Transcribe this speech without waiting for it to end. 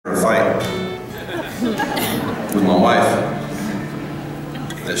fight with my wife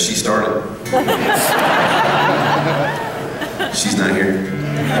that she started. She's not here.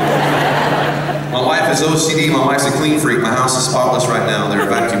 My wife is OCD, my wife's a clean freak. My house is spotless right now. There are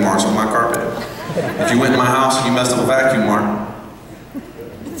vacuum marks on my carpet. If you went in my house and you messed up a vacuum mark,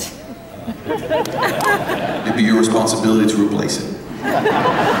 it'd be your responsibility to replace it.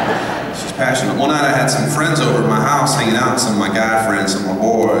 She's passionate. One night I had some friends over at my house hanging out, some of my guy friends, some of my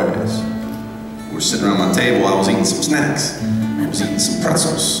boys. We were sitting around my table, I was eating some snacks. I was eating some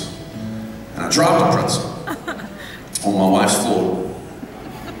pretzels. And I dropped a pretzel on my wife's floor.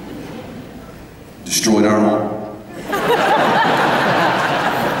 Destroyed our home.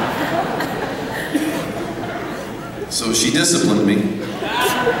 So she disciplined me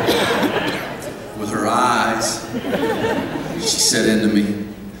with her eyes. She said into me,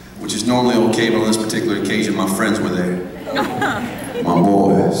 which is normally okay, but on this particular occasion, my friends were there. My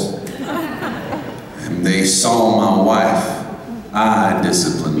boys. And they saw my wife. I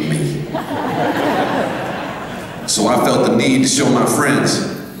disciplined me. So I felt the need to show my friends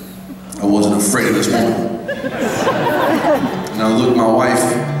I wasn't afraid of this woman. And I looked my wife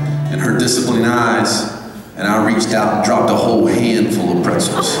in her disciplining eyes, and I reached out and dropped a whole handful of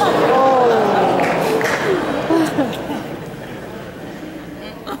pretzels.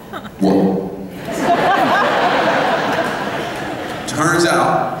 Whoa. Turns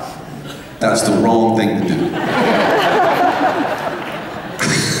out, that's the wrong thing to do.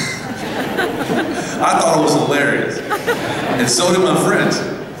 I thought it was hilarious. And so did my friends.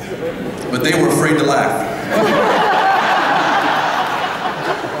 But they were afraid to laugh.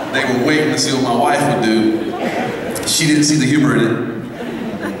 They were waiting to see what my wife would do. She didn't see the humor in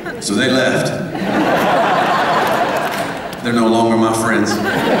it. So they left. They're no longer my friends.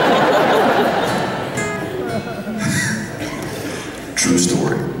 True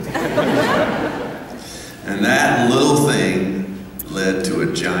story. And that little thing led to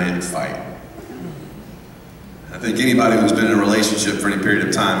a giant fight. I think anybody who's been in a relationship for any period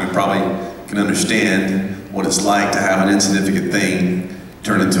of time, you probably can understand what it's like to have an insignificant thing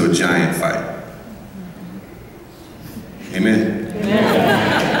turn into a giant fight. Amen?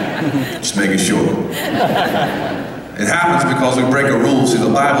 Just making sure. It happens because we break a rule. See,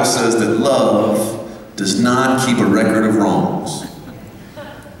 the Bible says that love does not keep a record of wrongs.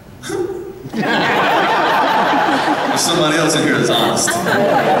 There's somebody else in here that's honest.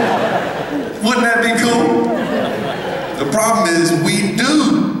 Wouldn't that be cool? The problem is we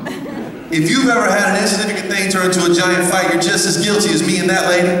do. If you've ever had an insignificant thing turn into a giant fight, you're just as guilty as me and that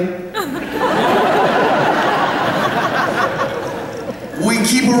lady. We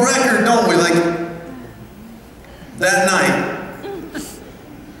keep a record, don't we? Like, that night,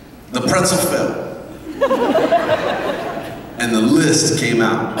 the pretzel fell. And the list came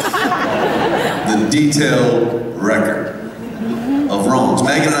out. The detailed record of wrongs.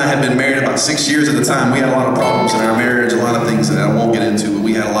 Megan and I had been married about 6 years at the time. We had a lot of problems in our marriage, a lot of things that I won't get into, but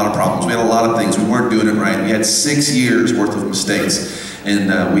we had a lot of problems. We had a lot of things. We weren't doing it right. We had 6 years worth of mistakes, and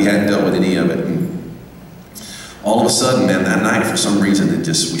we hadn't dealt with any of it. And all of a sudden, man, that night, for some reason,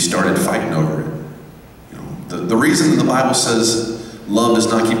 we started fighting over it. You know, the reason the Bible says love does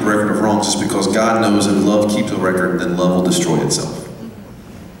not keep a record of wrongs is because God knows if love keeps a record, then love will destroy itself.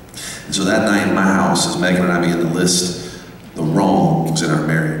 And so that night in my house, as Megan and I began to list the wrongs in our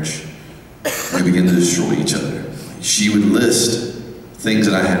marriage, we began to destroy each other. She would list things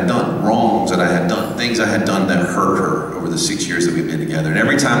that I had done, wrongs that I had done, things I had done that hurt her over the 6 years that we've been together. And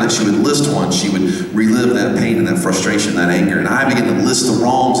every time that she would list one, she would relive that pain and that frustration, that anger. And I began to list the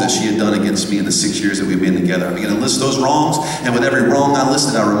wrongs that she had done against me in the 6 years that we've been together. I began to list those wrongs, and with every wrong I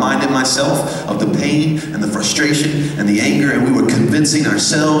listed, I reminded myself of the pain and the frustration and the anger, and we were convincing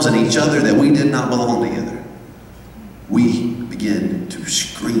ourselves and each other that we did not belong together. We began to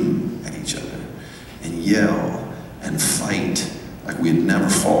scream at each other and yell and fight like we had never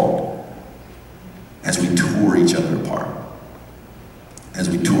fought as we tore each other apart, as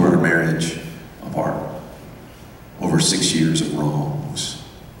we tore our marriage apart over 6 years of wrongs.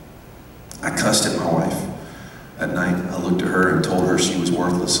 I cussed at my wife that night. I looked at her and told her she was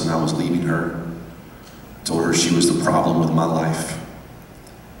worthless and I was leaving her. I told her she was the problem with my life,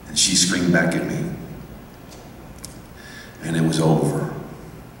 and she screamed back at me. And it was over.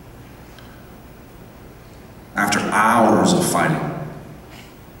 After hours of fighting,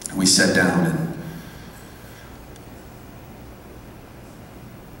 we sat down and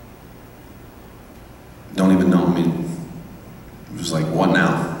don't even know, I mean, it was like, what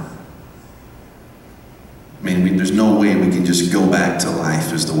now? I mean, there's no way we can just go back to life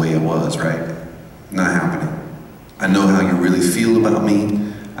just the way it was, right? Not happening. I know how you really feel about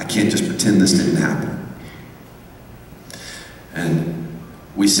me. I can't just pretend this didn't happen. And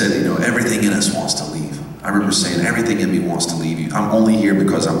we said, you know, everything in us wants to leave. I remember saying, everything in me wants to leave you. I'm only here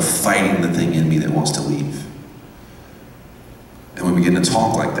because I'm fighting the thing in me that wants to leave. And we began to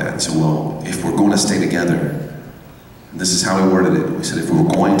talk like that. And said, well, if we're going to stay together, and this is how we worded it. We said, if we were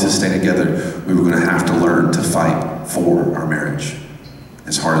going to stay together, we were going to have to learn to fight for our marriage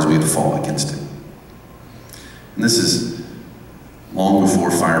as hard as we had fought against it. And this is long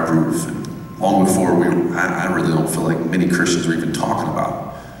before Fireproof, and long before I really don't feel like many Christians are even talking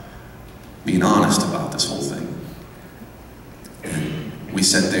about being honest about this whole thing. And we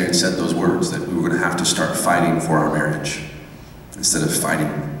sat there and said those words, that we were going to have to start fighting for our marriage instead of fighting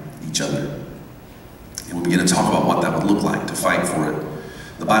each other. And we began to talk about what that would look like to fight for it.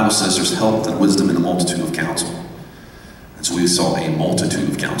 The Bible says there's help and wisdom in a multitude of counsel. And so we saw a multitude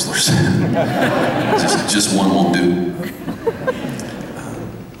of counselors. just one won't do.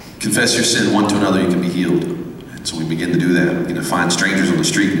 Confess your sin one to another, you can be healed. And so we begin to do that. We begin to find strangers on the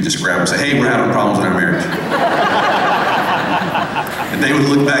street and just grab them and say, hey, we're having problems in our marriage. And they would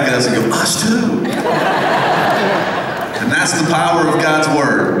look back at us and go, us too. And that's the power of God's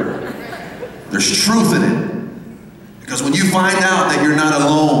word. There's truth in it. Because when you find out that you're not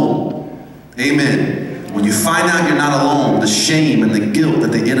alone, amen, when you find out you're not alone, the shame and the guilt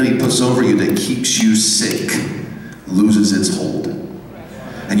that the enemy puts over you that keeps you sick loses its hold.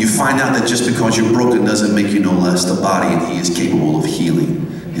 And you find out that just because you're broken doesn't make you no less the body, and he is capable of healing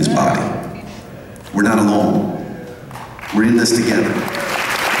his body. We're not alone. We're in this together.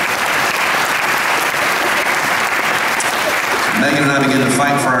 Megan and I began to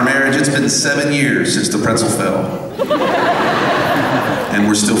fight for our marriage. It's been 7 years since the pretzel fell. And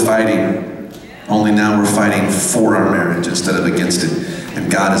we're still fighting. Only now we're fighting for our marriage instead of against it.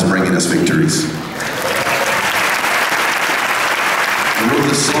 And God is bringing us victories. I wrote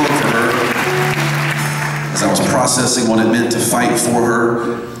this song for her. As I was processing what it meant to fight for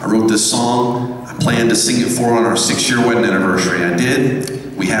her, I wrote this song. I planned to sing it for her on our 6-year wedding anniversary. I did.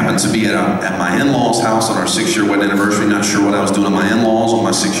 We happened to be at my in-laws' house on our 6-year wedding anniversary. Not sure what I was doing at my in-laws on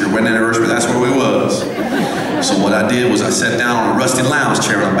my 6-year wedding anniversary. That's where we was. So what I did was I sat down on a rusty lounge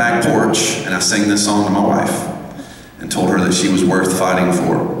chair on the back porch and I sang this song to my wife and told her that she was worth fighting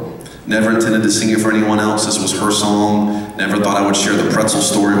for. Never intended to sing it for anyone else. This was her song. Never thought I would share the pretzel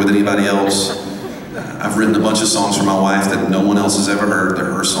story with anybody else. I've written a bunch of songs for my wife that no one else has ever heard. They're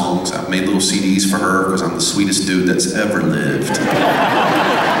her songs. I've made little CDs for her because I'm the sweetest dude that's ever lived.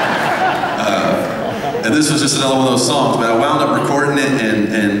 And this was just another one of those songs, but I wound up recording it,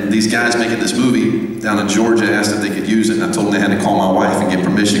 and these guys making this movie down in Georgia asked if they could use it, and I told them they had to call my wife and get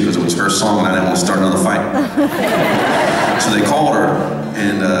permission because it was her song and I didn't want to start another fight. So they called her,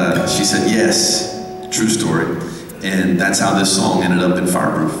 and she said yes. True story. And that's how this song ended up in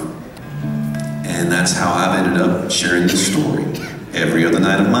Fireproof. And that's how I've ended up sharing this story every other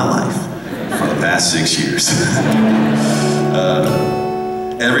night of my life for the past 6 years.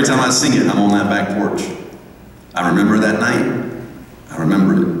 Every time I sing it, I'm on that back porch. I remember that night. I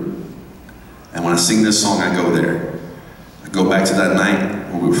remember it. And when I sing this song, I go there. I go back to that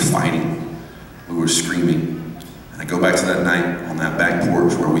night when we were fighting, we were screaming. And I go back to that night on that back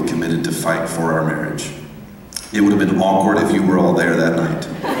porch where we committed to fight for our marriage. It would have been awkward if you were all there that night.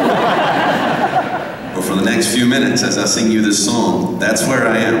 But for the next few minutes, as I sing you this song, that's where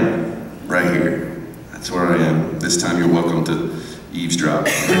I am, right here. That's where I am. This time you're welcome to eavesdrop.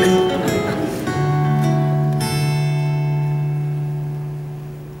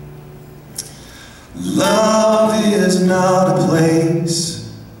 Love is not a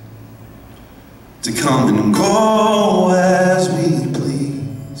place to come and go as we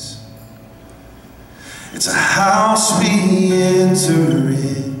please. It's a house we enter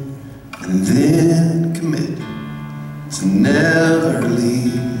in and then commit to never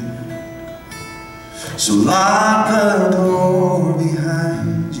leave. So lock the door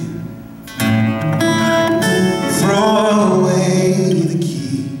behind you, throw away the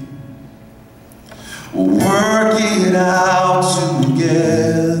key. We'll work it out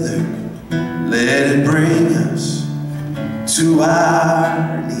together, let it bring us to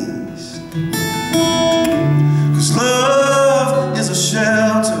our knees. 'Cause love is a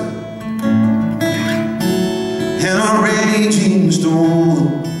shelter in a raging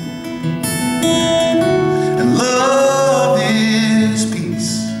storm.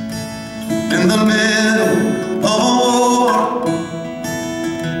 In the middle of a war.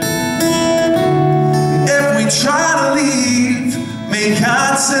 If we try to leave, may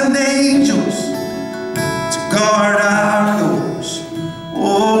God send angels to guard our doors.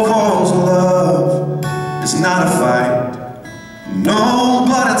 Oh, 'cause love is not a fight, no,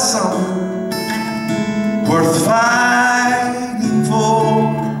 but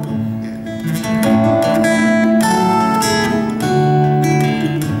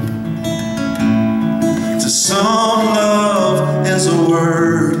a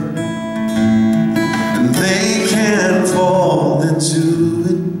word, and they can fall into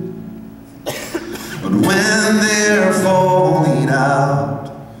it. But when they're falling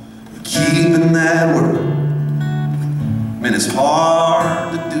out, keeping that word, man, it's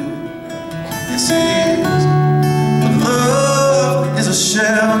hard to do. Yes, it is. But love is a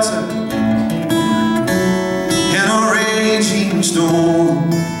shelter in a raging storm.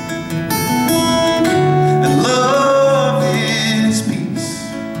 And love is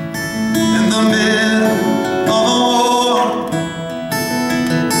peace in the middle of a war.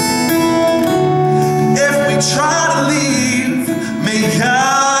 If we try to leave, may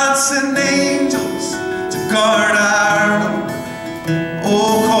God send angels to guard our door.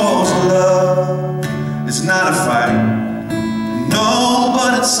 Oh, 'cause love is not a fight, no,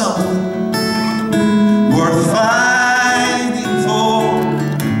 but it's something worth fighting for.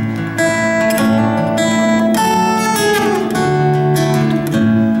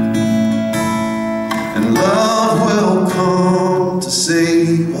 And love will come to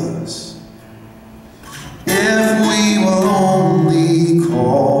save us if we will only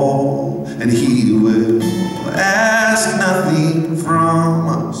call, and He will ask nothing from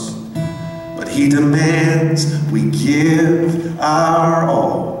us, but He demands we give our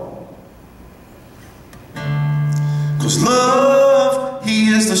all. 'Cause love, He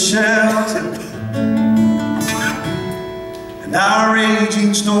is the shelter in our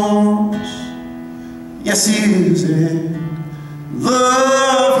raging storms. Yes, He is, and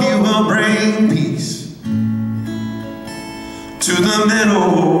love, He will bring peace to the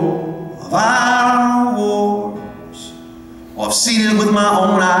middle of our wars. Oh, I've seen it with my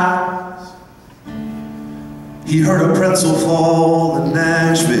own eyes. He heard a pretzel fall in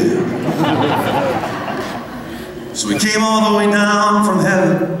Nashville. So He came all the way down from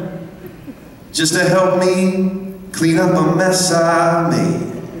heaven just to help me clean up a mess I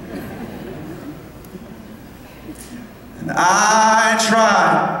made. And I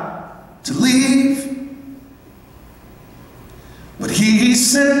tried to leave, but He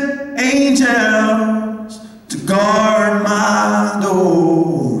sent angels to guard my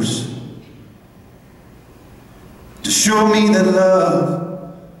doors, to show me that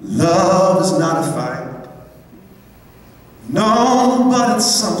love is not a fight, no, but it's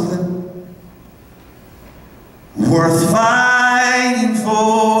something worth fighting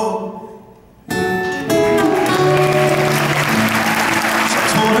for. So I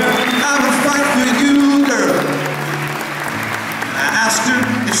told her I would fight for you, girl. I asked her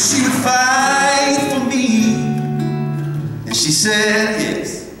if she would fight for me, and she said yes,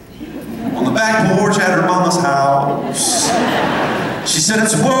 on the back porch at her mama's house. She said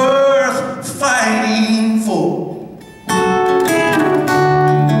it's worth fighting